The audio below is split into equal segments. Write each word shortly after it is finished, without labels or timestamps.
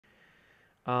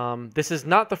This is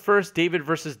not the first David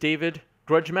versus David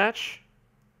grudge match,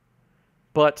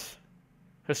 but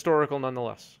historical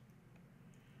nonetheless.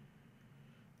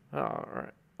 All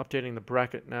right, updating the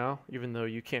bracket now, even though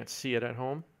you can't see it at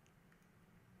home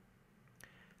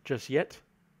just yet.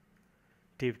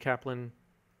 Dave Kaplan,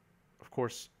 of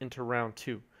course, into round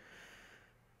 2.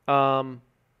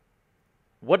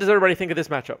 What does everybody think of this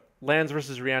matchup? Lands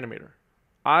versus Reanimator.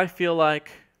 I feel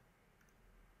like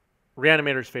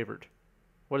Reanimator's favored.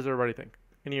 What does everybody think?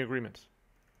 Any agreements?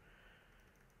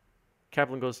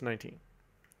 Kaplan goes to 19.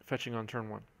 Fetching on turn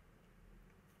 1.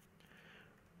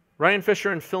 Ryan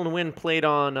Fisher and Phil Nguyen played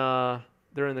on,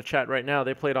 they're in the chat right now.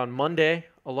 They played on Monday,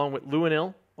 along with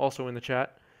Luanil, also in the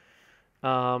chat.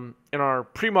 In our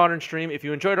pre-modern stream. If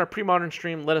you enjoyed our pre-modern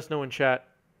stream, let us know in chat.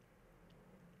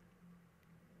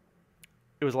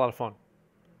 It was a lot of fun.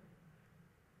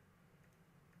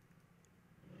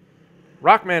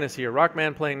 Rockman is here.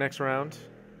 Rockman playing next round.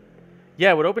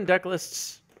 Yeah, with open deck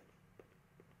lists,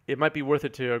 it might be worth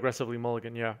it to aggressively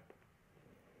mulligan, yeah.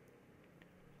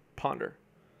 Ponder.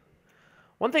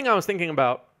 One thing I was thinking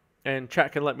about, and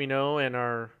chat can let me know, and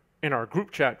our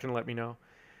group chat can let me know,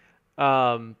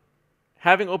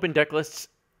 having open deck lists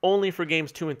only for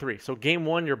games 2 and 3. So game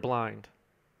 1, you're blind.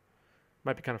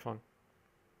 Might be kind of fun.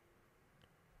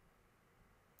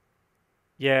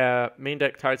 Yeah, main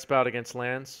deck Tidespout against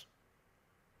lands.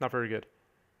 Not very good.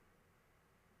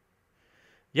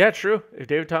 Yeah, true. If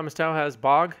David Thomas Tao has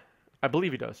Bog, I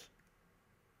believe he does.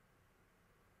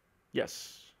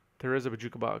 Yes, there is a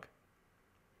Bajuka Bog.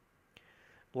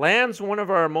 Lands, one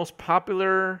of our most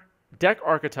popular deck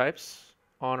archetypes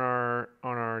on our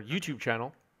YouTube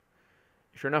channel.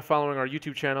 If you're not following our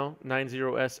YouTube channel,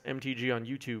 90S MTG on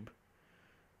YouTube,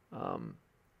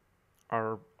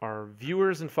 our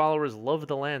viewers and followers love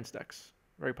the lands decks.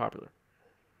 Very popular.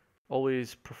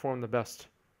 Always perform the best.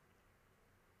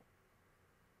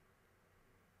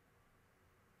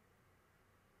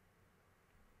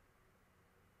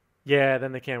 Yeah,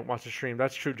 then they can't watch the stream.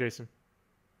 That's true, Jason.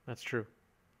 That's true.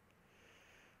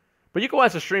 But you can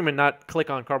watch the stream and not click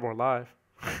on Cardboard Live.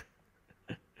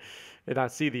 And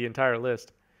not see the entire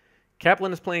list.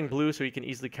 Kaplan is playing blue, so he can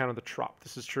easily counter the Trop.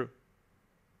 This is true.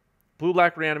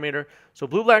 Blue-Black Reanimator. So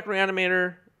Blue-Black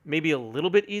Reanimator may be a little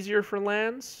bit easier for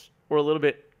lands, or a little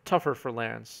bit tougher for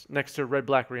lands, next to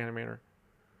Red-Black Reanimator.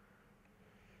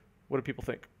 What do people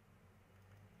think?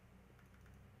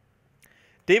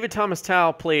 David Thomas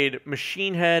Tao played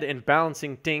Machine Head and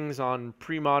Balancing Things on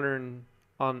pre-modern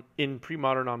on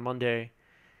Monday,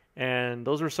 and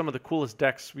those were some of the coolest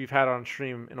decks we've had on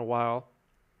stream in a while.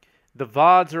 The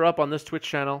VODs are up on this Twitch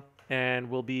channel and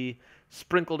will be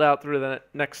sprinkled out through the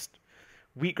next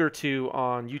week or 2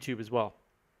 on YouTube as well.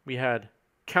 We had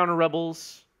Counter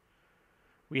Rebels,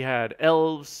 we had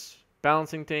Elves,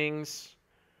 Balancing Things,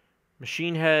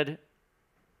 Machine Head,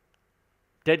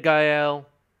 Dead Gael,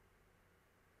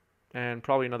 and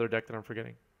probably another deck that I'm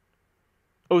forgetting.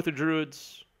 Oath of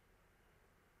Druids.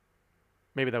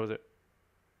 Maybe that was it.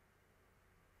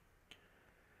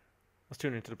 Let's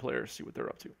tune into the players, see what they're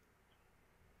up to.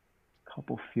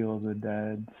 Couple Field of the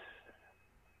Dead,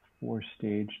 4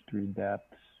 Stage, 3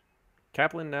 Depths.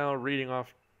 Kaplan now reading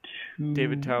off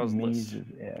David Tao's list.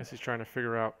 I guess he's trying to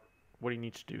figure out what he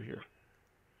needs to do here.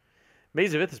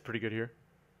 Maze of Ith is pretty good here.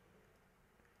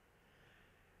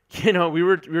 You know, we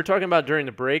were talking about during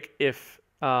the break if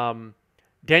Daniel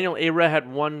Ara had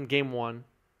won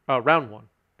round 1,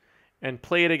 and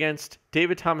played against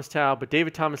David Thomas Tao, but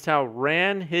David Thomas Tao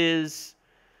ran his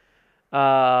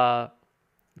Draco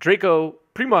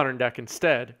pre-modern deck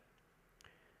instead.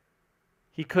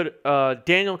 He could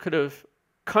Daniel could have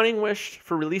Cunning Wished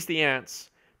for Release the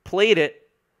Ants, played it,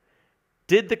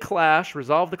 did the clash,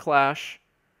 resolved the clash,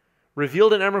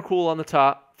 revealed an Emrakul on the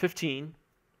top, 15,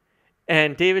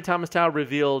 and David Thomas Tao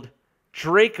revealed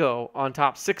Draco on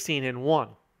top, 16, and won.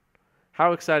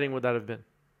 How exciting would that have been?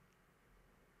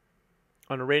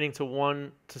 On a rating to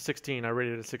 1 to 16, I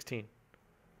rated it a 16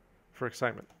 for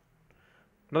excitement.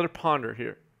 Another ponder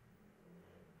here.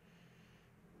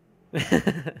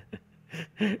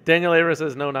 Daniel Avery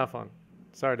says, no, not fun.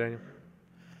 Sorry, Daniel.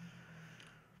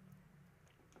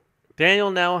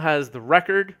 Daniel now has the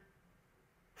record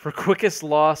for quickest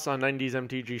loss on 90s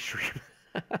MTG stream.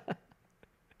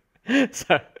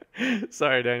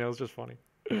 Sorry, Daniel. It's just funny.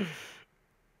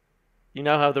 You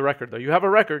now have the record, though. You have a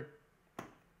record.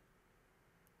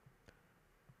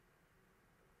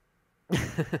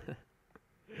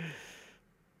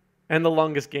 And the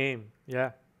longest game.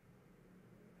 Yeah.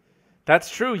 That's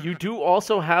true. You do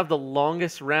also have the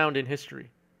longest round in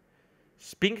history.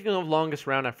 Speaking of longest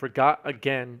round, I forgot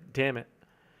again, damn it,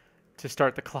 to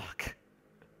start the clock.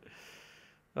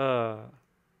 All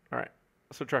right.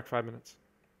 Subtract 5 minutes.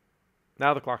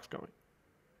 Now the clock's going.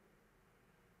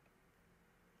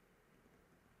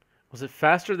 Was it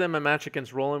faster than my match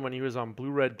against Roland when he was on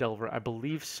Blue-Red Delver? I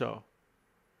believe so.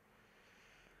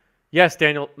 Yes,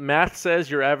 Daniel. Math says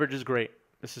your average is great.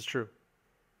 This is true.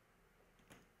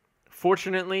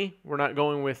 Fortunately, we're not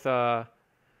going with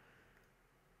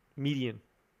median.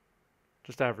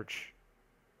 Just average.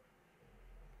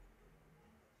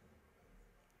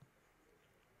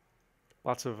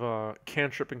 Lots of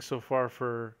cantripping so far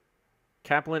for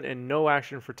Kaplan and no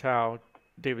action for Tau.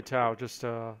 David Tau. Just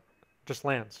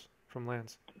lands. From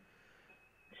lands.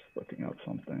 Just looking up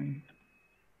something.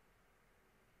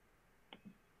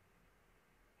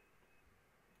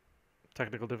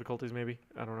 Technical difficulties, maybe?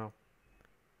 I don't know.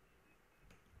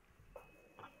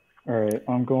 All right,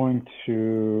 I'm going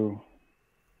to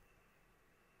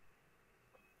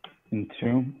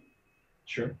Entomb.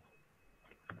 Sure.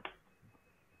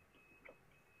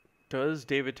 Does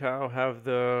David Tau have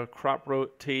the crop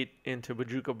rotate into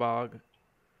Bajuka Bog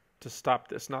to stop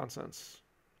this nonsense?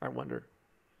 I wonder.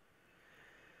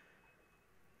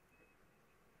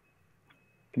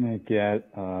 Gonna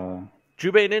get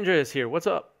Jubei Ninja is here. What's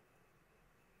up?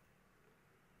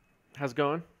 How's it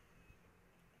going?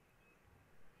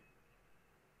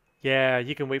 Yeah,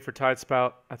 you can wait for Tide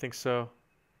Spout. I think so.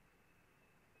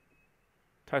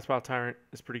 Tide Spout Tyrant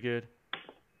is pretty good.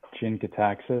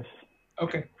 Jin-Gitaxias.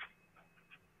 Okay.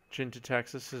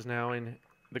 Jin-Gitaxias is now in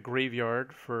the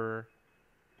graveyard for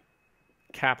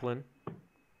Kaplan.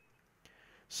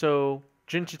 So,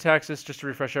 Jin-Gitaxias, just to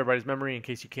refresh everybody's memory in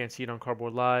case you can't see it on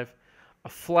Cardboard Live, a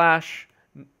flash,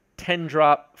 10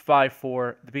 drop,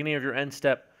 5/4. The beginning of your end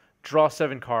step, draw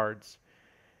 7 cards,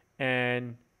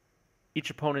 and each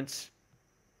opponent's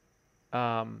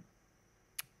hand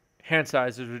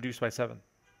size is reduced by 7.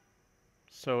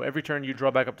 So every turn you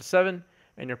draw back up to 7,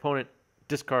 and your opponent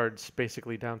discards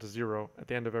basically down to 0 at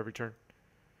the end of every turn.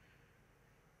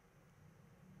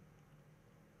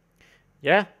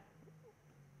 Yeah.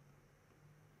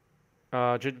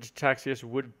 Jin-Gitaxias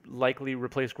would likely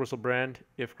replace Gristlebrand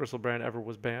if Gristlebrand ever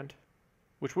was banned,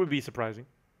 which would be surprising.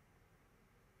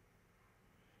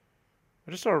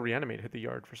 I just saw a Reanimate hit the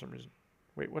yard for some reason.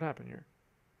 Wait, what happened here?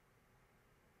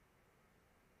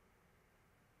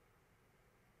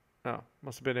 Oh,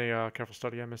 must have been a careful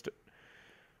study. I missed it.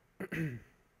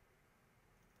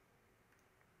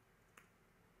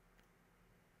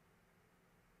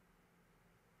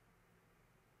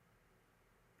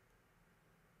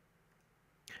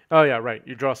 Oh, yeah, right.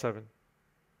 You draw 7.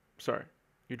 Sorry.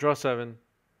 You draw 7.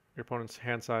 Your opponent's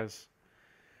hand size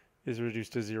is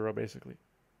reduced to 0, basically.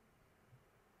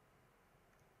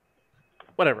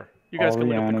 Whatever. You guys can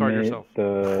look up the card yourself.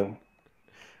 The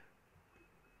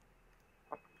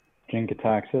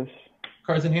Jin-Gitaxias.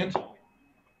 Cards in hand.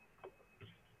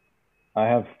 I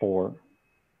have 4.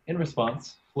 In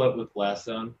response, float with Blast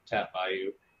Zone, tap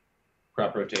Bayou,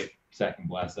 crop rotate, sacking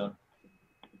Blast Zone.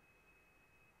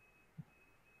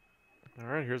 All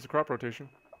right, here's the crop rotation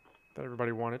that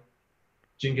everybody wanted.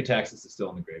 Jin-Gitaxias is still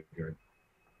in the graveyard.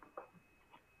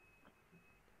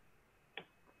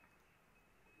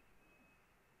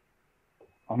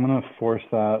 I'm going to force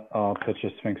that. I'll pitch a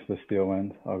Sphinx to Steel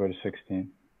Wind. I'll go to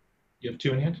 16. You have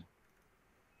 2 in hand?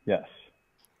 Yes.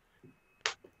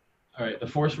 All right, the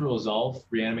force will resolve.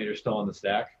 Reanimator still on the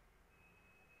stack.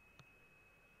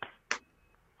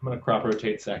 I'm going to crop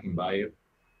rotate, sacking Bayou.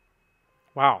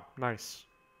 Wow, nice.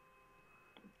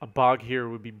 A bog here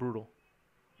would be brutal.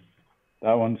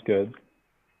 That one's good.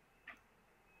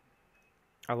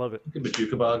 I love it. Good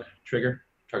Bajuka Bog, trigger,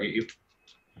 target you.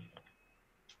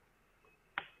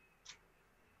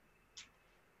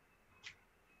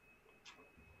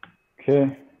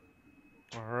 Okay.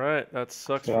 All right, that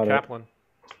sucks Got for it. Kaplan.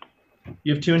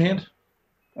 You have 2 in hand?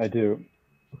 I do.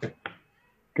 Okay.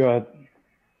 Go ahead.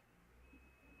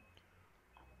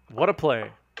 What a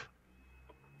play.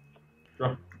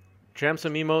 Draw. Jam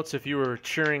some emotes if you were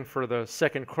cheering for the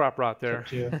second crop rot there.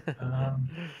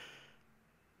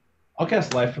 I'll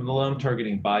cast Life from the Loam,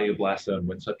 targeting Bayou, Blast Zone,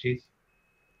 Windswept Teeth.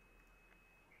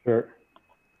 Sure.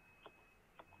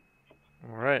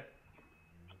 All right.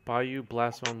 Bayou,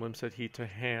 Blast Zone, Limset Heat to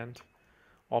hand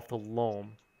off the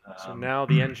loam. So now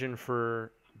the engine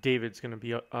for David's going to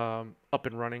be up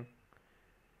and running.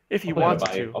 If he wants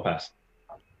to. I'll pass.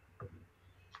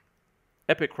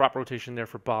 Epic crop rotation there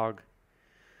for Bog.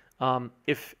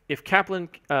 If Kaplan,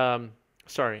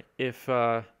 if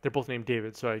they're both named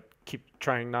David, so I keep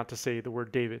trying not to say the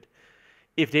word David.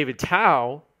 If David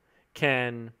Tau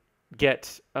can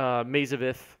get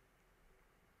Mazavith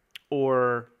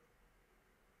or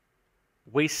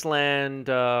Wasteland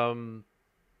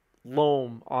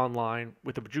Loam online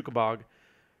with the Bajuka Bog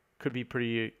could be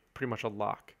pretty much a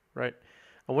lock, right?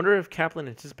 I wonder if Kaplan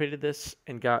anticipated this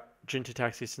and got Jin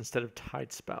Taxius instead of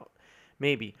Tide Spout.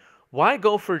 Maybe. Why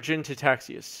go for Jin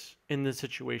Taxius in this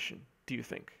situation, do you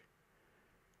think?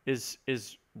 Is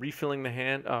refilling the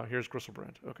hand... Oh, here's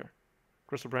Gristlebrand. Okay.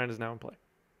 Gristlebrand is now in play.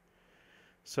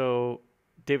 So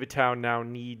David Tao now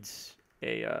needs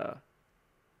a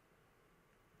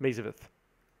Mazavith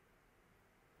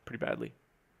pretty badly.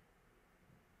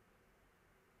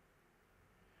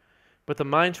 But the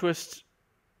Mind Twist,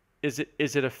 is it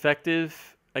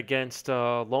effective against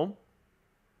Loam?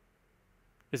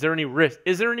 Is there any risk?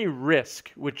 Is there any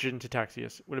risk with Jin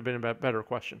Taxius? Would have been a better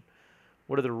question.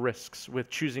 What are the risks with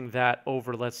choosing that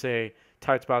over, let's say,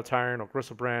 Tidespout Tyrant or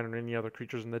Gristlebrand or any other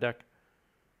creatures in the deck?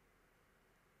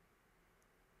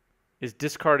 Is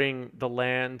discarding the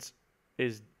lands,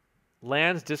 is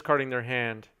lands discarding their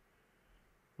hand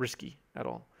risky at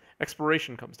all?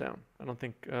 Exploration comes down. I don't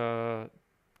think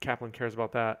Kaplan cares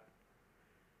about that.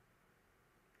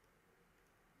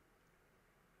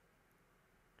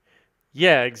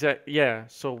 Yeah, exactly. Yeah,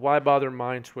 so why bother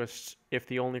Mind Twist if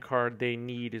the only card they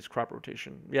need is Crop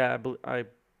Rotation? Yeah, I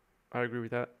agree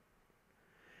with that.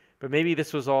 But maybe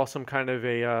this was all some kind of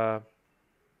a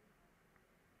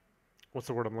what's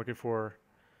the word I'm looking for?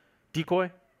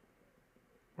 Decoy?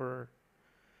 Or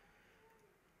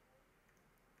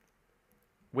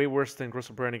way worse than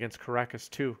Gristlebrand against Caracas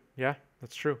too. Yeah,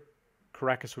 that's true.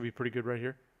 Caracas would be pretty good right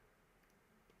here.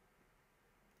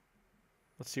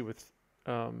 Let's see what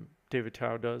David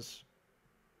Tao does.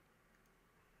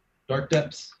 Dark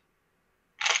Depths.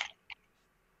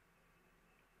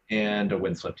 And a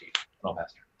Windswept Heat. And I'll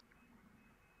pass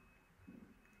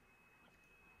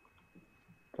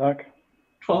turn. Tuck.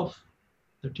 12.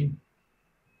 13.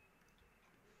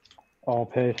 I'll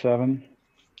pay 7.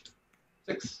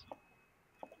 6.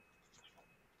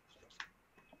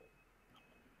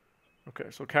 Okay,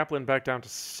 so Kaplan back down to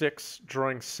 6,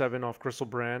 drawing 7 off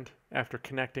Gristlebrand after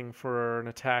connecting for an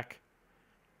attack.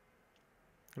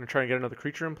 Gonna try and get another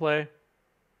creature in play.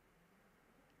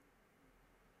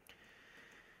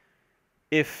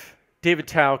 If David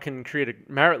Tao can create a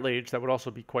Marit Lage, that would also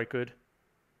be quite good.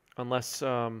 Unless,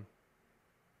 all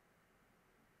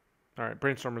right,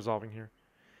 brainstorm resolving here.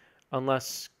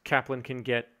 Unless Kaplan can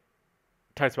get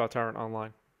Tidespout Tyrant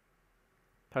online.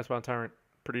 Tidespout Tyrant,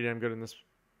 pretty damn good in this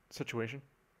situation.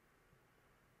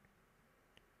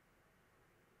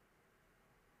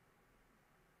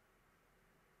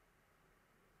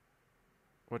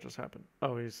 What just happened?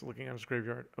 Oh, he's looking at his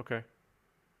graveyard. Okay.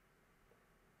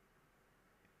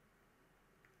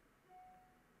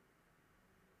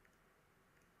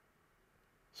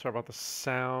 Sorry about the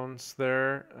sounds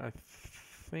there. I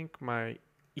think my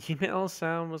email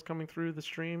sound was coming through the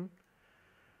stream.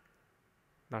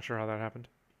 Not sure how that happened.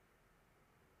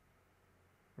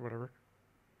 Or whatever.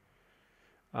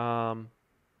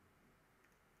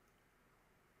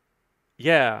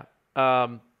 Yeah,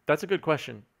 that's a good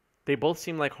question. They both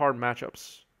seem like hard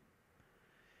matchups.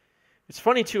 It's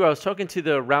funny too, I was talking to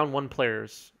the round 1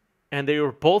 players, and they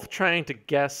were both trying to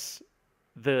guess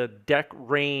the deck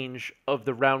range of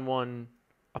the round 1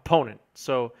 opponent.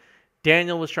 So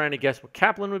Daniel was trying to guess what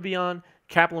Kaplan would be on.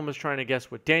 Kaplan was trying to guess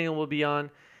what Daniel would be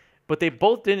on. But they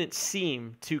both didn't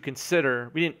seem to consider,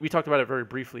 we talked about it very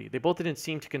briefly, they both didn't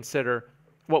seem to consider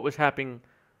what was happening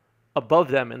above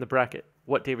them in the bracket.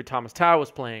 What David Thomas Tao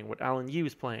was playing, what Alan Yee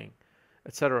was playing,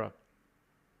 etc.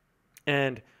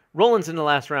 And Roland's in the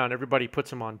last round. Everybody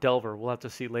puts him on Delver. We'll have to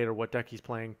see later what deck he's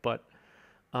playing. But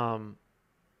yeah,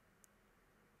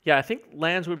 I think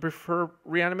lands would prefer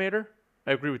Reanimator.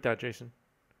 I agree with that, Jason.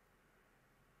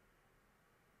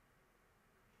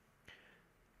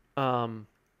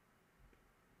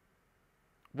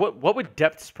 What would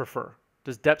Depths prefer?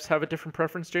 Does Depths have a different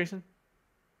preference, Jason?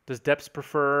 Does Depths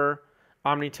prefer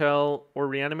Omnitel or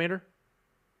Reanimator?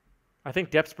 I think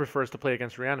Depths prefers to play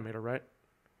against Reanimator, right?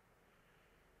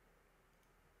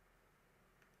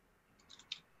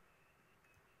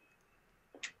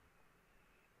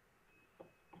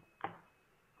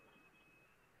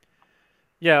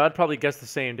 Yeah, I'd probably guess the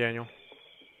same, Daniel.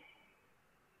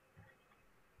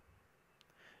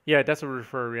 Yeah, that's what we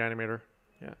refer to Reanimator.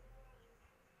 Yeah.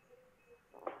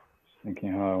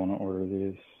 Thinking how I want to order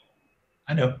these.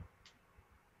 I know.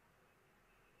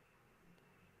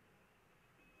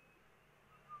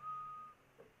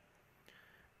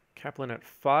 Kaplan at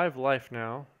 5 life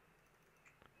now.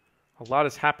 A lot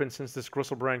has happened since this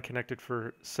Gristlebrand connected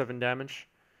for 7 damage.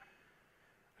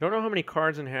 I don't know how many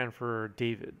cards in hand for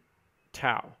David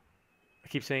Tao. I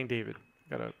keep saying David.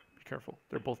 Gotta be careful.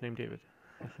 They're both named David.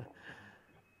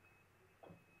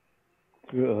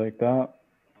 Do it like that.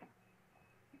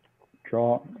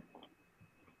 Draw.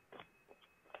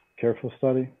 Careful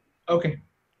study. Okay.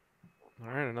 All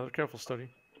right, another careful study.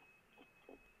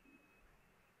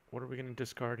 What are we going to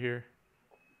discard here?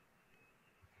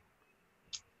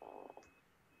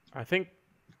 I think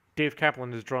Dave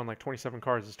Kaplan has drawn like 27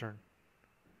 cards this turn.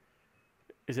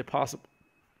 Is it possible?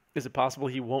 Is it possible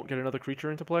he won't get another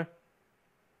creature into play?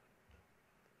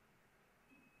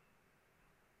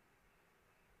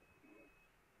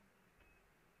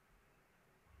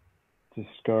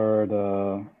 Discard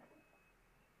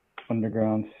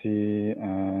Underground Sea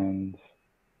and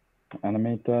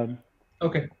Animate Dead.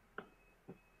 Okay.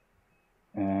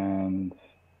 And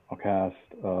I'll cast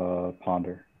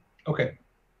Ponder. Okay.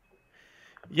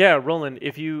 Yeah, Roland.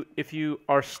 If you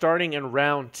are starting in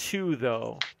round 2,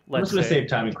 though, I'm let's just going to say. save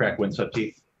time and crack Windswept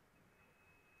Teeth.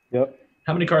 Yep.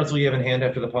 How many cards will you have in hand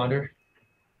after the Ponder?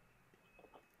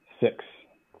 6.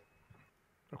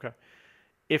 Okay.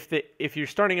 If you're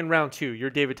starting in round 2, you're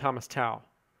David Thomas Tao.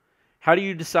 How do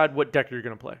you decide what deck you're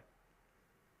going to play?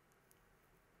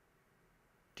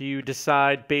 Do you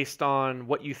decide based on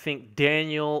what you think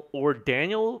Daniel or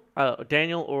Dave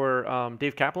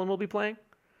Kaplan will be playing?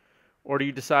 Or do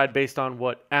you decide based on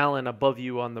what Alan above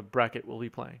you on the bracket will be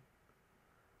playing?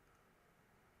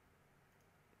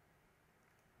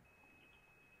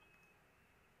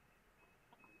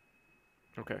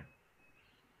 Okay.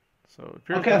 So it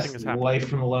appears I'll nothing cast has happened. Life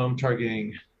from the Loam,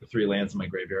 targeting the 3 lands in my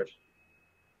graveyard.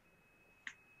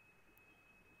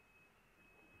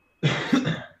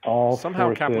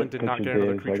 Somehow Kaplan did not get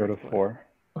another creature. I go to 4.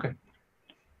 Okay.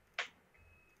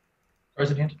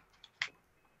 Cards in hand?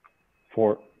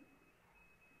 4.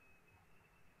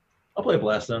 I'll play a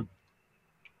Blast Zone.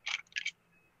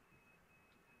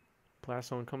 Blast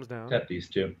Zone comes down. Tap these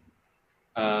 2.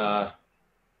 And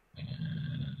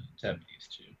tap these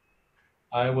 2.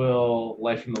 I will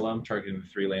Life from the Loam, targeting the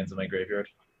 3 lands in my graveyard.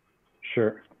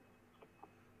 Sure.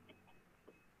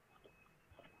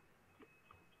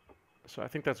 So I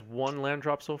think that's 1 land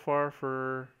drop so far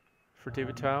for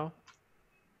David Tao.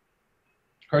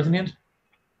 Cards in hand?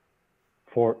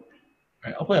 4. All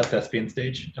right, I'll play a Thespian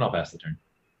Stage, and I'll pass the turn.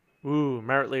 Ooh,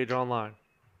 Merit Lage online.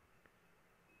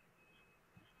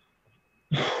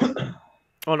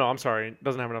 Oh no, I'm sorry. He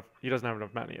doesn't have enough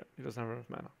mana yet. He doesn't have enough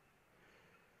mana.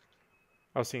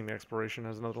 I was seeing the Exploration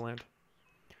as another land.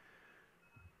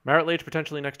 Merit Lage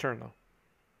potentially next turn though.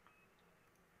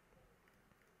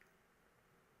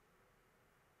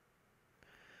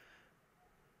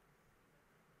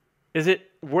 Is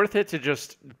it worth it to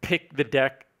just pick the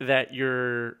deck that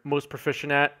you're most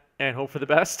proficient at and hope for the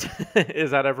best?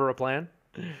 Is that ever a plan?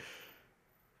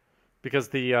 Because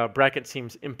the bracket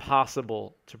seems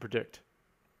impossible to predict.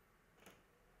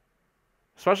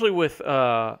 Especially with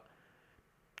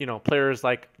players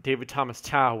like David Thomas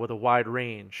Tao with a wide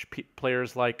range.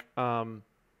 Players like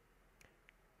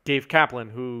Dave Kaplan,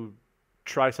 who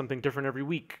try something different every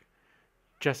week.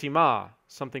 Jesse Ma,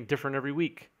 something different every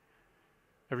week.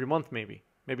 Every month, maybe.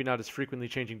 Maybe not as frequently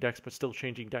changing decks, but still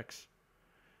changing decks.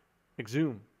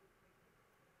 Exhume.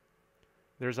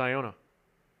 There's Iona.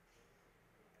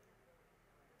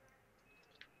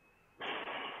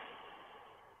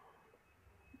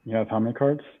 You have how many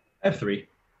cards? I have 3.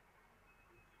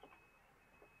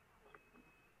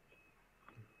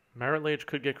 Merit Lage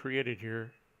could get created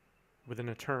here within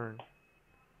a turn.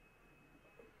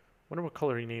 Wonder what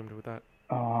color he named with that.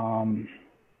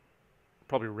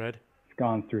 Probably red. It's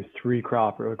gone through 3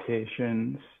 crop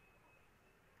rotations.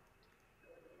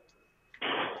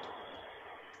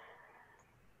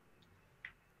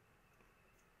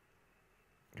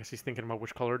 I guess he's thinking about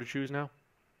which color to choose now.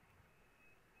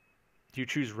 Do you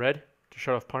choose red to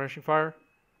shut off Punishing Fire?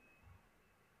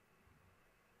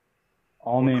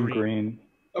 I'll name green.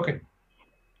 Okay.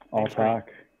 I'll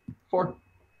attack. 4.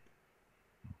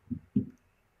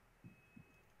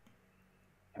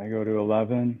 I go to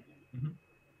 11. Mhm.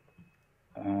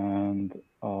 And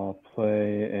I'll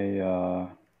play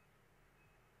a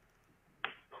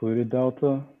Polluted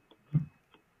Delta.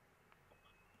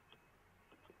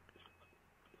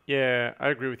 Yeah, I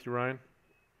agree with you, Ryan.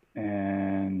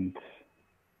 And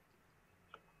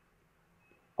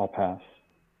I'll pass.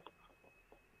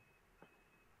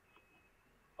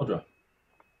 I'll draw.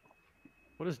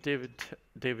 What does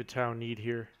David Tao need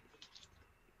here?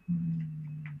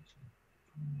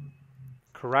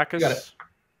 Caracas. Got it.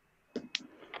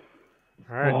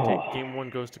 All right, Oh. game 1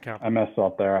 goes to I Kaplan. messed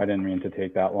up there. I didn't mean to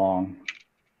take that long.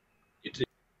 You too.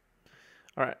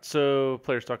 All right, so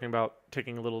players talking about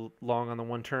taking a little long on the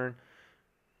 1 turn.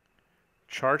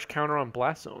 Charge counter on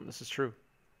Blast Zone. This is true.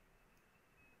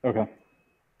 Okay.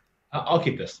 I'll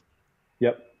keep this.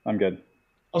 Yep, I'm good.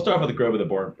 I'll start off with the Grove of the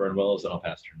Burn Willows, and I'll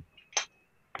pass turn.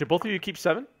 Did both of you keep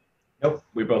 7? Nope,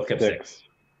 we both kept 6.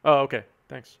 Oh, okay.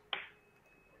 Thanks.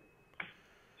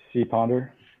 Sea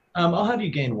Ponder. I'll have you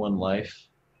gain 1 life,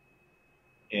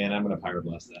 and I'm going to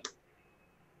Pyroblast that.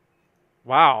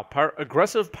 Wow.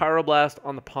 Aggressive Pyroblast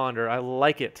on the Ponder. I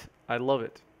like it. I love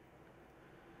it.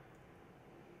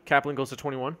 Kaplan goes to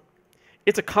 21.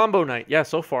 It's a combo night. Yeah,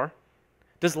 so far.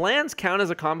 Does lands count as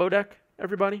a combo deck,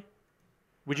 everybody?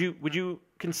 Would you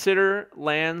consider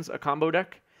lands a combo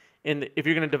deck? And if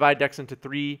you're going to divide decks into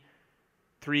three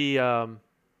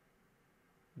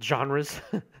genres,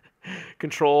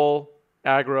 control,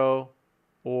 aggro,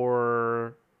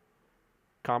 or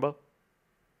combo?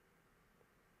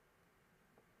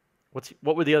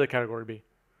 What would the other category be?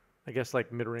 I guess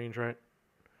like mid-range, right?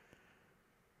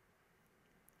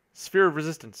 Sphere of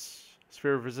Resistance.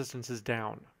 Sphere of Resistance is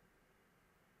down.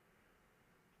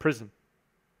 Prison.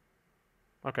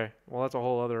 Okay, well that's a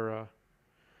whole other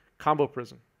combo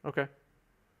prison. Okay.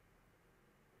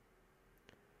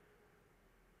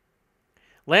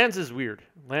 Lands is weird.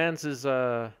 Lands is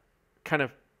kind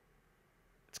of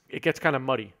it gets kind of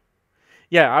muddy.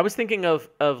 Yeah, I was thinking of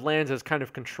lands as kind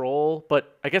of control,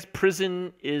 but I guess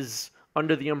prison is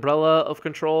under the umbrella of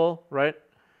control, right?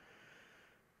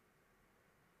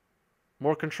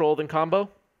 More control than combo?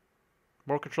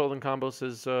 More control than combo,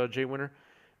 says Jay Winner.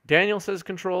 Daniel says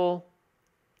control.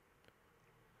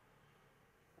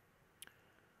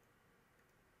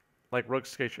 Like Rogue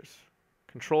Sketchers.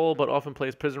 Control, but often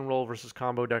plays prison role versus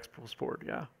combo decks plus board.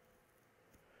 Yeah.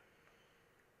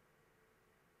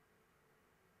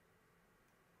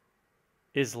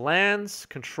 Is lands,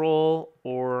 control,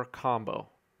 or combo?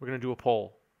 We're going to do a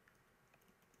poll.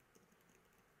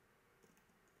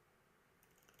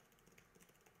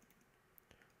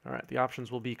 All right, the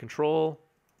options will be control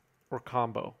or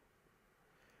combo.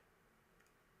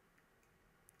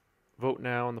 Vote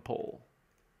now on the poll.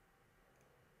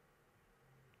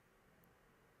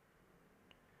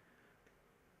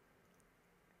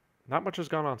 Not much has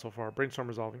gone on so far. Brainstorm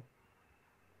resolving.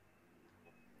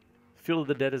 Field of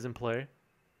the Dead is in play.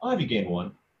 I'll have you gain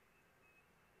 1.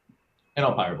 And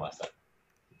I'll Pyroblast that.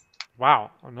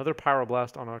 Wow, another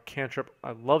Pyroblast on a cantrip.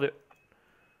 I love it.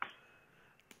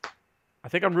 I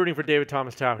think I'm rooting for David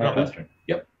Thomas Tao And I'll here. pass turn.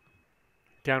 Yep.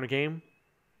 Down a game.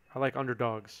 I like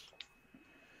underdogs.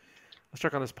 Let's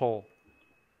check on this poll.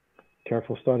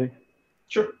 Careful study.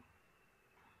 Sure.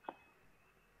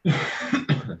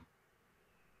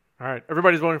 All right,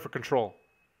 everybody's voting for control.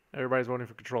 Everybody's voting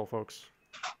for control, folks.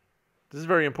 This is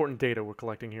very important data we're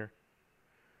collecting here.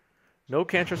 No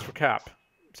cantrips for Cap,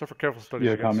 except for careful study.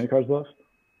 You have how many cards left?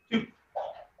 2.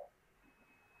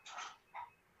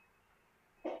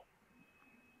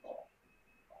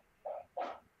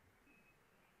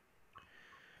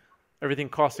 Everything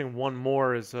costing 1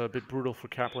 more is a bit brutal for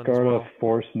Kaplan as Start well. a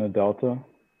Force in the Delta,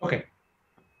 Okay.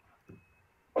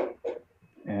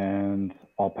 and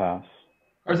I'll pass.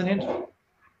 Cards in hand?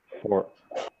 4.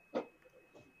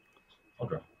 I'll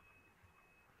draw.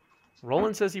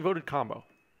 Roland says he voted combo.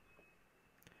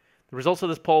 The results of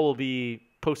this poll will be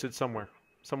posted somewhere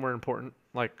important,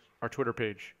 like our Twitter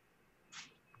page.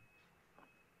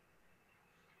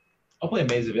 I'll play a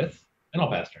Maze of Ith, and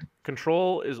I'll pass turn.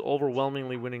 Control is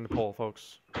overwhelmingly winning the poll,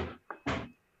 folks.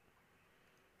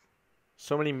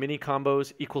 So many mini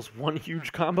combos equals 1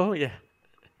 huge combo? Yeah.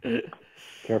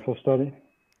 Careful study.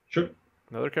 Sure.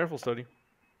 Another careful study.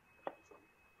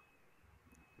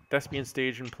 Thespian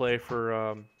stage in play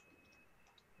for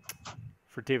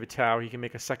David Tao. He can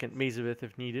make a second Maze of Ith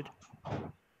if needed.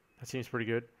 That seems pretty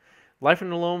good. Life in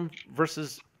the Loam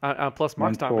versus plus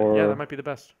Mox Dominant. Yeah, that might be the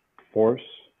best. Force.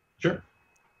 Sure.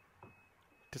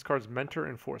 Discards Mentor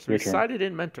and Force. So Your he turn. sided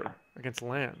in Mentor against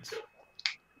lands.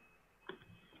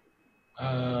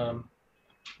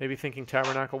 Maybe thinking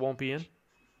Tabernacle won't be in.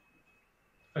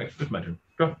 Okay, it's my turn.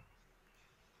 Draw.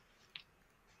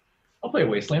 I'll play a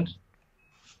Wasteland.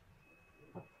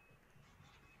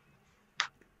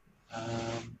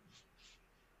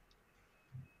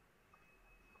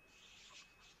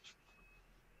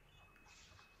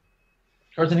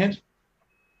 Cards in hand?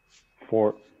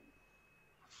 4.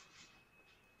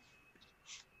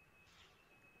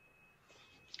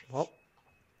 Well,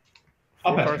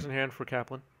 I'll 4 pass cards it. in hand for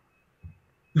Kaplan.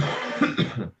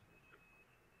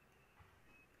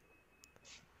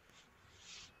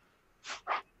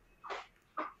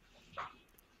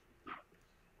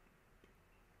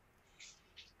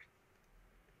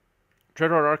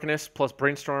 Dreadhorde Arcanist plus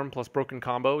Brainstorm plus Broken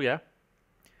Combo, yeah.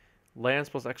 Lands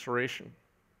plus Exploration.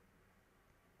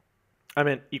 I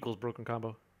meant equals Broken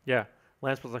Combo. Yeah,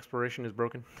 Lands plus Exploration is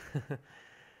broken.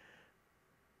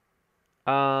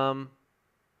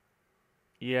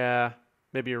 Yeah,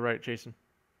 maybe you're right, Jason.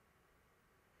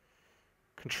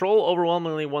 Control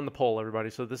overwhelmingly won the poll,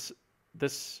 everybody. So this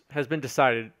has been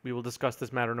decided. We will discuss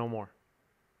this matter no more.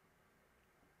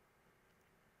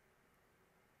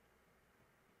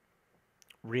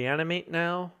 Reanimate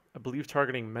now, I believe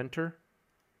targeting Mentor.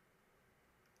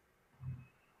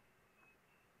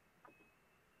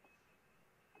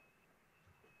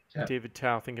 Tap David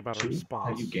Tao thinking about a 2.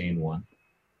 response. You gain 1.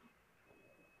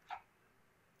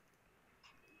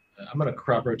 I'm going to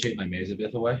crop rotate my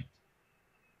Mazabith away.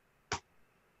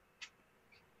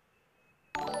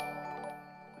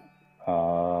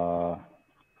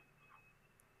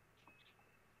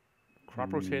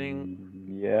 Crop rotating,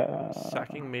 Yeah.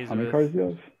 sacking How many Mazabith. cards do you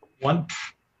have? 1.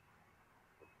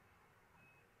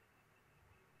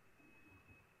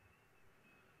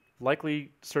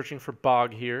 Likely searching for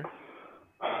Bog here.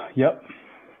 Yep.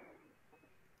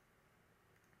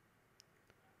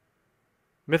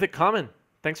 Mythic Common,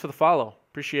 thanks for the follow.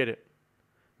 Appreciate it.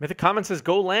 Mythic Common says,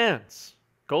 go Lands.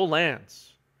 Go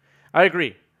Lands. I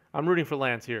agree. I'm rooting for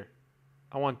Lands here.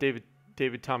 I want David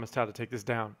Thomas Tao to take this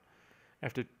down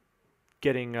after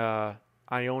getting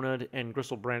Iona'd and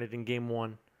Gristle branded in game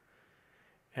 1.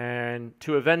 And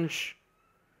to avenge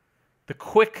the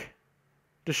quick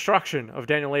destruction of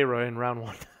Daniel Ayra in round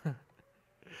 1.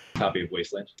 Copy of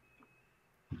Wasteland.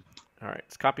 All right,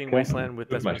 it's copying Okay. Wasteland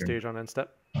with With my Decimal turn. Stage on end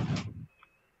step.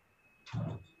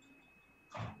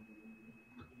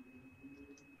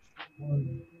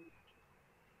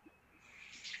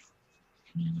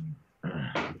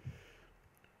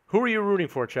 Who are you rooting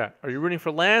for, chat? Are you rooting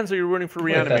for Lands or are you rooting for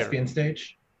Reanimator? Thespian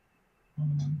stage.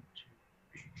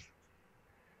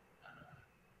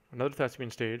 Another Thespian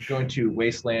Stage. Going to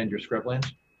Wasteland your Scrubland.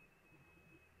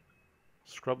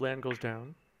 Scrubland goes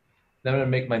down. Then I'm going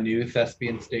to make my new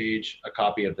Thespian stage a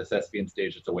copy of the Thespian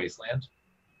stage that's a Wasteland.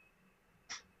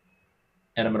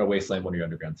 And I'm going to Wasteland one of your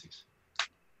Underground Seas.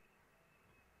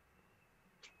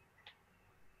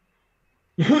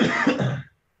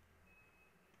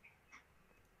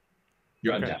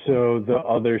 You're Okay. untapped. So the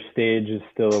other stage is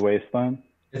still a wasteland?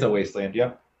 It's a Wasteland,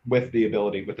 yep. With the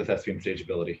ability, with the Thespian stage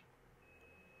ability.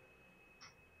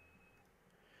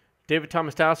 David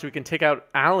Thomas Tao, so we can take out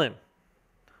Allen.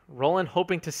 Roland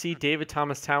hoping to see David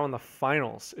Thomas Tao in the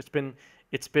finals.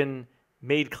 It's been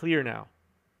made clear now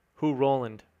who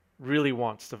Roland really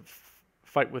wants to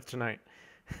fight with tonight.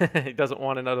 He doesn't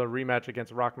want another rematch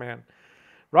against Rockman.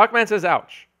 Rockman says,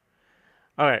 ouch.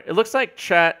 All right, it looks like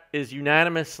chat is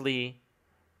unanimously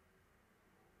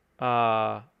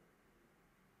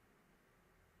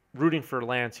rooting for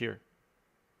Lance here.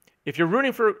 If you're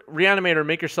rooting for Reanimator,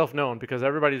 make yourself known because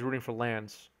everybody's rooting for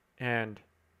Lance, and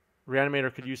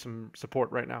Reanimator could use some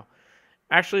support right now.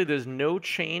 Actually, there's no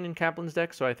chain in Kaplan's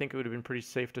deck, so I think it would have been pretty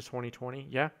safe to 2020.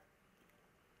 Yeah.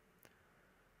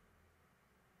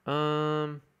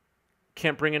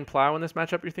 Can't bring in Plow in this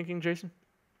matchup, you're thinking, Jason?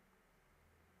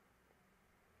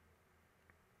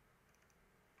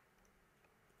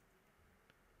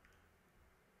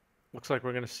 Looks like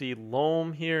we're going to see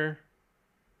Loam here.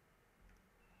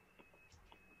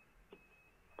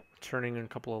 Turning in a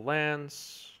couple of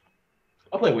lands.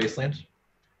 I'll play Wasteland.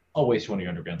 I'll waste one of your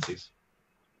Underground Seas.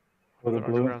 For the The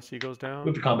blue? Underground Sea goes down.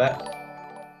 Move to combat.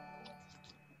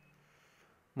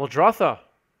 Muldrotha,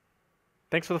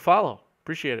 thanks for the follow.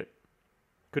 Appreciate it.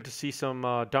 Good to see some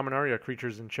Dominaria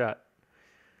creatures in chat.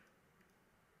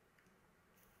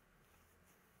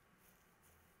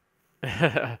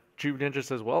 Jube Ninja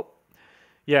says, well,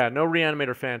 yeah, no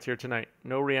Reanimator fans here tonight.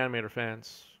 No Reanimator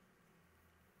fans.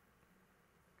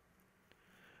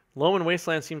 Loam and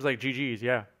Wasteland seems like GG's,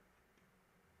 yeah.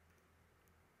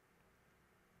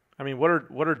 I mean, what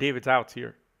are David's outs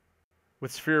here?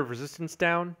 With Sphere of Resistance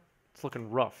down, it's looking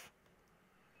rough.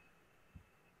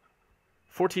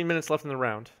 14 minutes left in the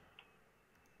round.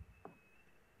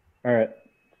 All right.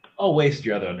 I'll waste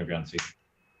your other Underground Sea.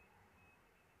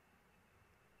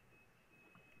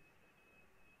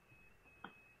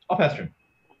 I'll pass turn.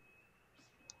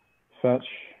 Fetch.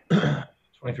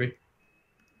 23.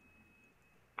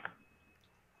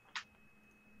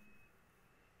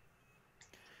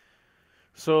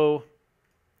 So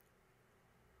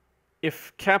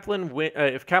if Kaplan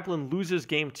loses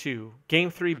game 2,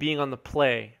 game 3 being on the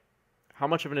play, how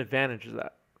much of an advantage is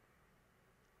that?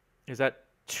 Is that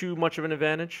too much of an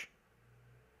advantage?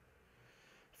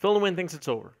 Phil Nguyen thinks it's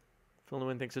over. Phil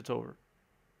Nguyen thinks it's over.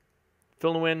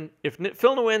 Phil Nguyen, if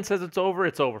Phil Nguyen says it's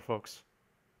over, folks.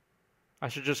 I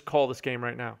should just call this game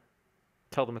right now.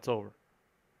 Tell them it's over.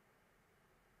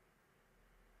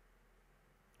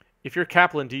 If you're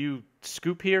Kaplan, do you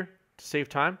scoop here to save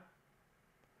time?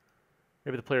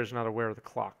 Maybe the player's not aware of the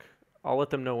clock. I'll let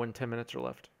them know when 10 minutes are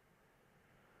left.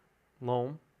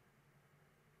 Loam.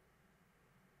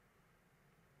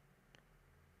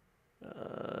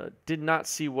 Did not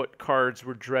see what cards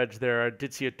were dredged there. I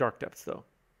did see a Dark Depths, though.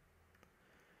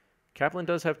 Kaplan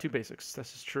does have 2 basics.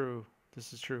 This is true.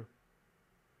 This is true.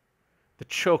 The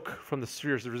choke from the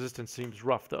Spheres of Resistance seems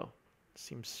rough, though.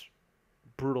 Seems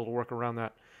brutal to work around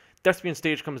that. Thespian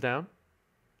Stage comes down.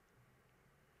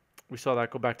 We saw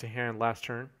that go back to hand last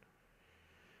turn.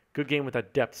 Good game with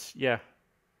that Depths. Yeah.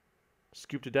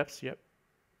 Scoop to Depths. Yep.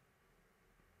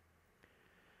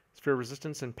 Sphere of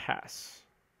Resistance and pass.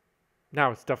 Now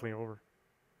it's definitely over.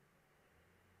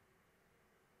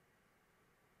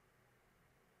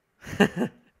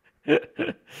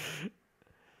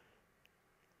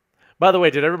 By the way,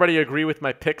 did everybody agree with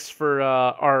my picks for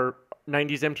our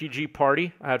 90s MTG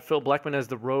party? I had Phil Blackman as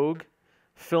the Rogue,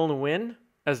 Phil Nguyen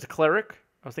as the Cleric.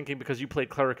 I was thinking because you played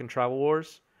Cleric in Travel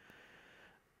Wars.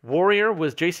 Warrior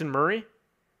was Jason Murray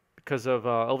because of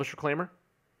Elvish Reclaimer.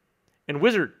 And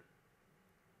Wizard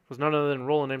was none other than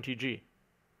Roland MTG.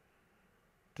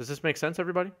 Does this make sense,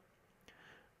 everybody?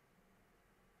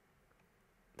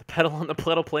 The pedal on the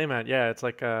pedal playmat. Yeah, it's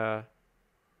like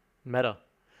meta.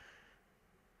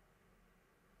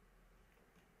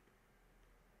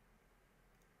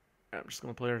 I'm just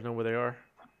going to let players know where they are.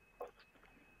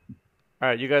 All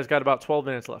right, you guys got about 12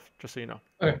 minutes left, just so you know.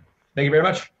 Okay. Thank you very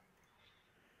much.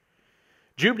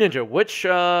 Jube Ninja, which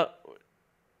Jubei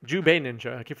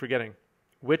Ninja, I keep forgetting.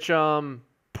 Which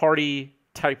party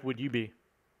type would you be?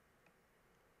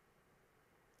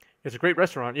 It's a great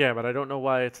restaurant, yeah, but I don't know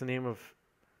why it's the name of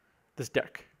this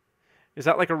deck. Is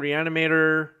that like a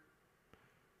Reanimator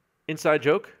inside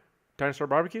joke? Dinosaur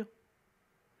Barbecue?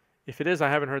 If it is, I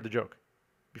haven't heard the joke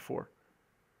before.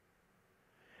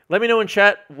 Let me know in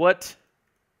chat what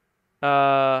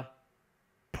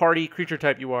party creature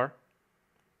type you are.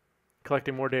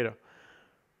 Collecting more data.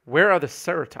 Where are the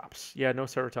Ceratops? Yeah, no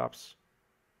Ceratops.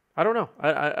 I don't know.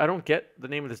 I don't get the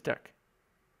name of this deck.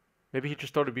 Maybe he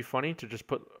just thought it'd be funny to just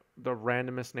put the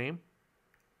randomest name.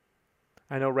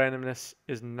 I know randomness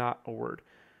is not a word.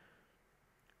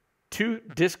 2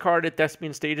 discarded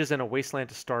Thespian Stages and a Wasteland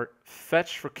to start.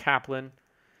 Fetch for Kaplan.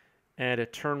 And a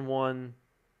turn 1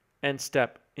 end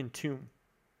step Entomb.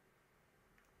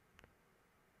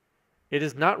 It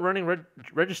is not running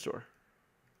Register.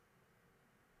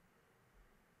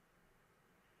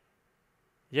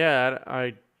 Yeah,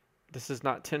 this is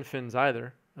not Tin Fins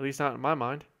either. At least not in my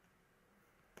mind.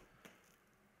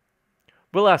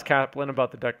 We'll ask Kaplan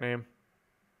about the deck name.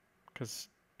 Because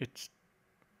it's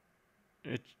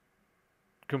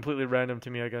completely random to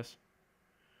me, I guess.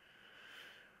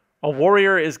 A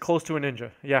warrior is close to a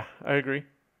ninja. Yeah, I agree.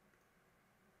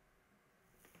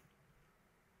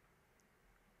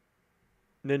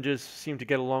 Ninjas seem to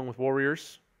get along with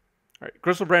warriors. All right,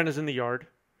 Gristlebrand is in the yard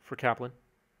for Kaplan.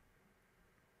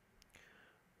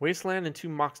 Wasteland and 2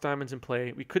 Mox Diamonds in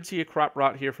play. We could see a Crop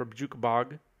Rot here for Bajuka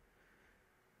Bog.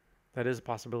 That is a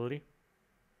possibility.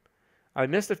 I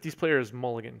missed if these players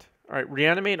mulliganed. All right,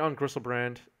 Reanimate on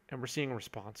Gristlebrand, and we're seeing a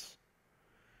response.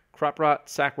 Crop Rot,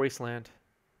 sack Wasteland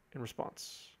in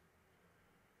response.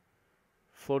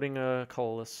 Floating a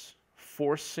colorless.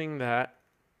 Forcing that.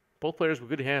 Both players with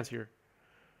good hands here.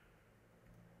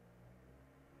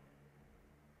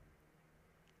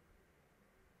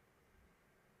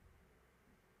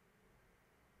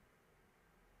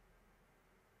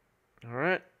 All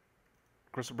right.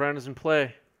 Gristlebrand is in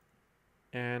play.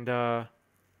 And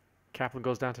Kaplan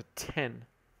goes down to 10.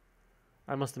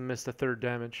 I must have missed the 3rd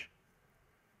damage.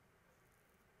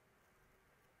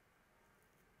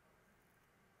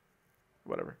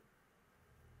 Whatever.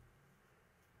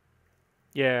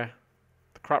 Yeah.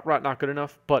 The Crop Rot not good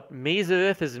enough, but Maze of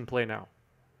Ith is in play now.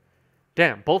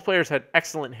 Damn, both players had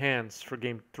excellent hands for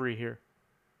game 3 here.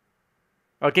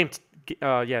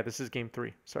 Yeah, this is game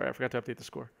 3. Sorry, I forgot to update the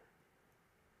score.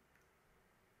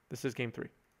 This is game 3.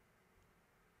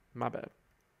 My bad.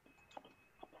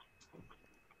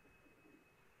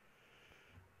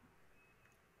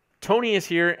 Tony is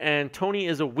here, and Tony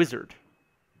is a wizard.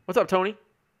 What's up, Tony?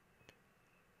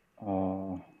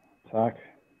 Attack.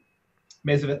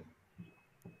 Maze of it.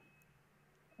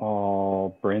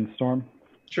 Brainstorm.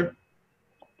 Sure.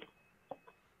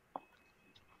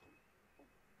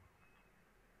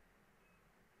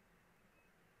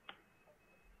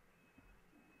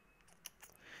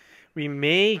 We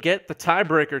may get the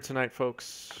tiebreaker tonight,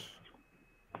 folks.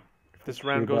 If this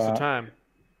round goes to time.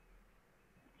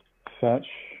 Fetch.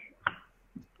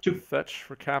 2. Fetch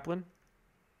for Kaplan.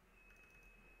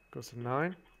 Goes to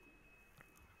 9.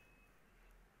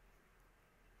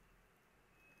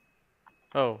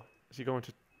 Oh, is he going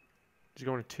to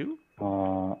 2?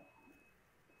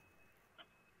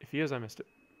 If he is, I missed it.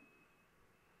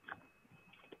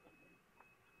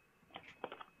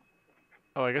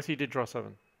 Oh, I guess he did draw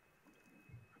 7.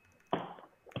 I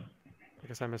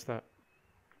guess I missed that.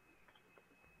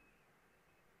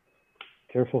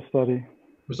 Careful study.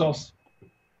 Results.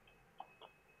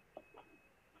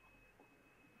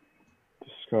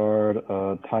 Discard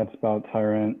Tidespout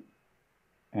Tyrant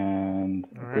and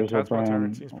All right, Tidespout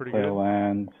Tyrant seems pretty play good. a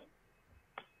land,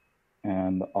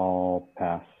 and I'll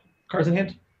pass. Cards in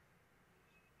hand?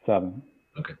 7.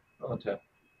 Okay, I'll untap.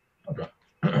 I'll draw.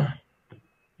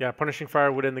 Yeah, Punishing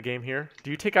Fire would end the game here. Do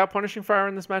you take out Punishing Fire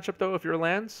in this matchup, though, if you're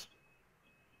lands?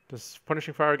 Does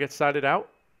Punishing Fire get sided out?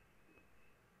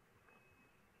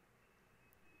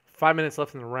 5 minutes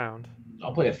left in the round.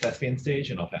 I'll play a Thespian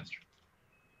Stage and I'll pass.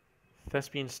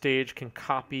 Thespian Stage can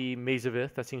copy Maze of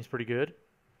Ith. That seems pretty good.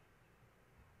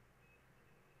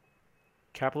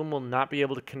 Kaplan will not be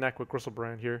able to connect with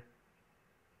Gristlebrand here.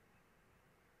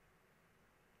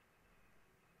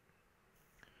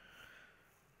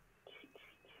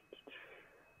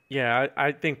 Yeah,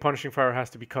 I think Punishing Fire has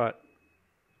to be cut.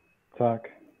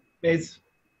 Attack. Maze.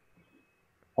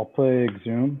 I'll play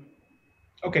Exhume.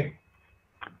 Okay.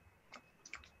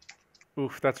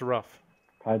 Oof, that's rough.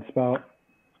 Tidespout.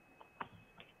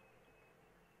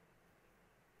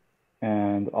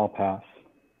 And I'll pass.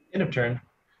 End of turn.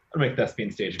 I'll make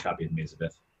Thespian Stage a copy of Maze of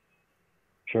Ith.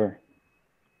 Sure.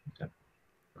 Okay.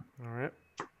 All right.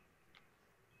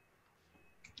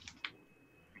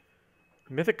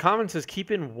 Mythic Common says keep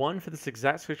in 1 for this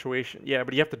exact situation. Yeah,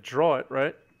 but you have to draw it,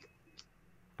 right?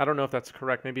 I don't know if that's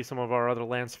correct. Maybe some of our other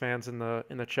Lance fans in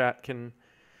the chat can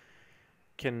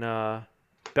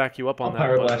back you up on that.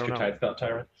 I'll but I Pyroblast don't your know. Tidespout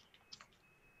Tyrant.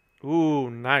 Ooh,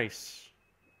 nice.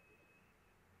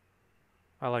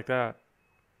 I like that.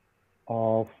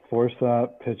 I'll force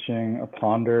that, pitching a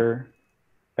Ponder,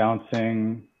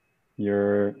 bouncing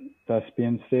your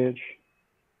Thespian Stage.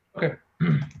 Okay.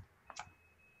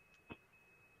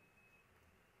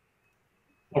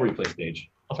 I'll replay Stage.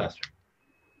 I'll pass turn.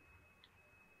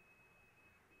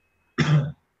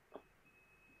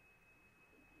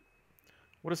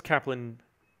 What does Kaplan?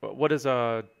 What does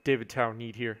David Tao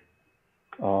need here?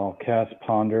 I'll cast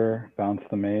Ponder, bounce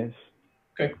the Maze.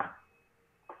 Okay.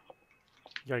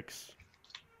 Yikes.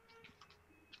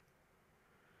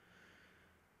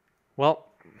 Well,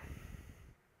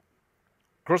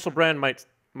 Gristlebrand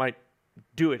might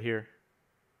do it here.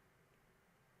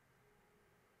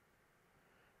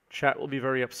 Chat will be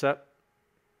very upset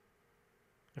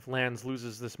if Lands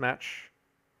loses this match.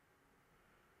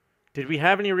 Did we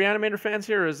have any Reanimator fans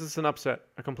here, or is this an upset,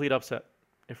 a complete upset,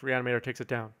 if Reanimator takes it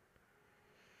down?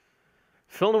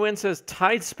 Phil Nguyen says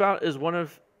Tidespout is one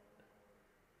of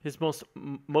his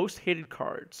most hated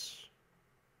cards.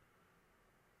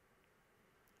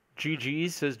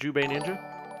 GG says Jubei Ninja.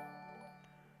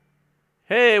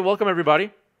 Hey, welcome everybody.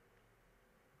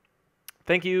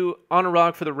 Thank you,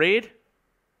 Anurag, for the raid.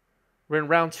 We're in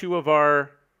round 2 of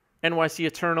our NYC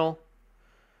Eternal.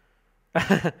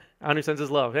 Anu sends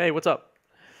his love. Hey, what's up?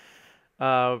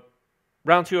 Round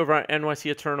 2 of our NYC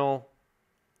Eternal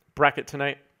bracket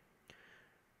tonight.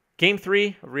 Game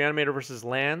 3 of Reanimator versus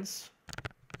Lands.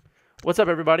 What's up,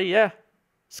 everybody? Yeah.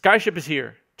 Skyship is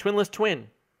here. Twinless Twin.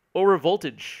 Over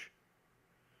Voltage.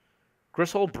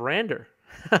 Gristle Brander.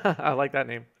 I like that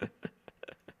name.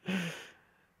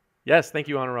 Yes, thank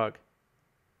you, Anurag.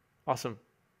 Awesome.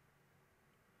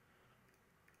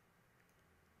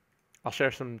 I'll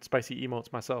share some spicy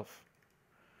emotes myself.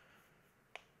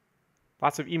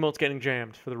 Lots of emotes getting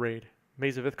jammed for the raid.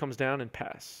 Maze of Ith comes down and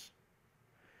pass.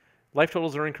 Life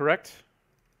totals are incorrect.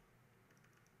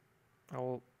 I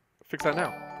will fix that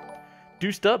now.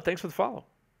 Deuce Dub, thanks for the follow.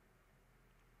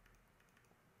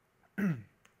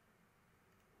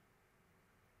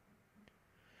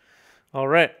 All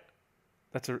right.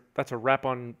 That's a wrap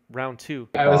on round 2.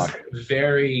 I was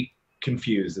very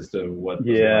confused as to what was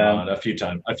going on a few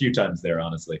times there,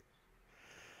 honestly.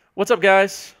 What's up,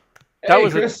 guys? Hey,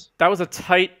 Chris. That was a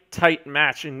tight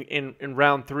match in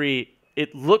round 3.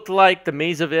 It looked like the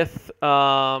Maze of Ith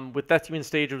with Thespian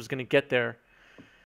Stage was going to get there.